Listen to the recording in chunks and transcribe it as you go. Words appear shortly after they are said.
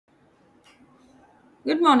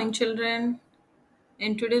Good morning, children.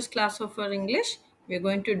 In today's class of our English, we are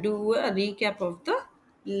going to do a recap of the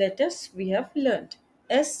letters we have learned.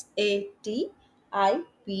 Satipn.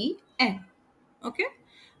 Okay?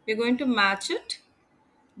 We're going to match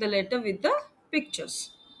the letter with the pictures.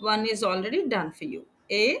 One is already done for you.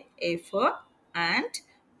 A for ant,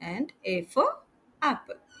 and A for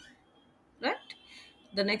apple. Right?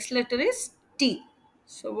 The next letter is T.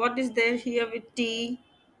 So, what is there here with T?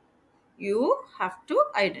 You have to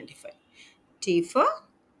identify. T for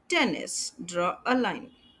tennis. Draw a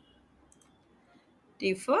line.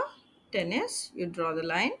 T for tennis. You draw the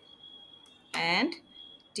line. And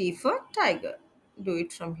T for tiger. Do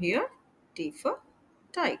it from here. T for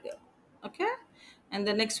tiger. Okay. And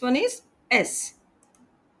the next one is S.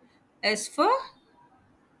 S for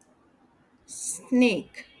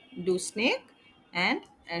snake. Do snake. And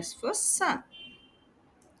S for sun.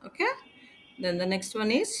 Okay. Then the next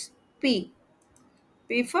one is P.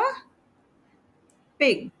 P for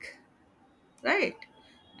pig. Right?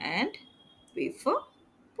 And P for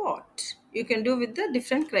pot. You can do with the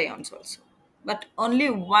different crayons also, but only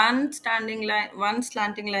one slanting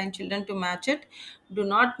line, children, to match it. Do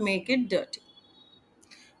not make it dirty.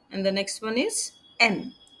 And the next one is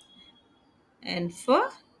N for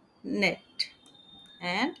net,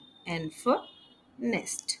 and N for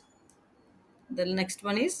nest. The next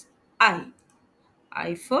one is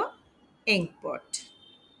I for ink pot,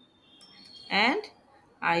 and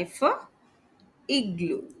I for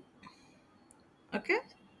igloo. Okay,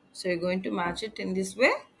 so you're going to match it in this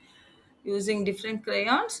way using different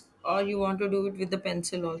crayons, or you want to do it with the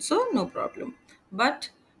pencil also, no problem.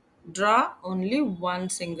 But draw only one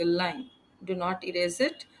single line. Do not erase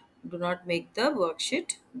it. Do not make the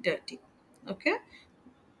worksheet dirty. Okay,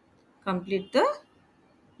 complete the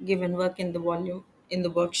given work in the volume in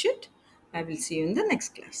the worksheet. I will see you in the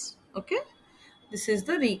next class. Okay, this is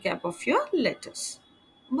the recap of your letters.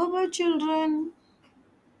 Bye bye, children.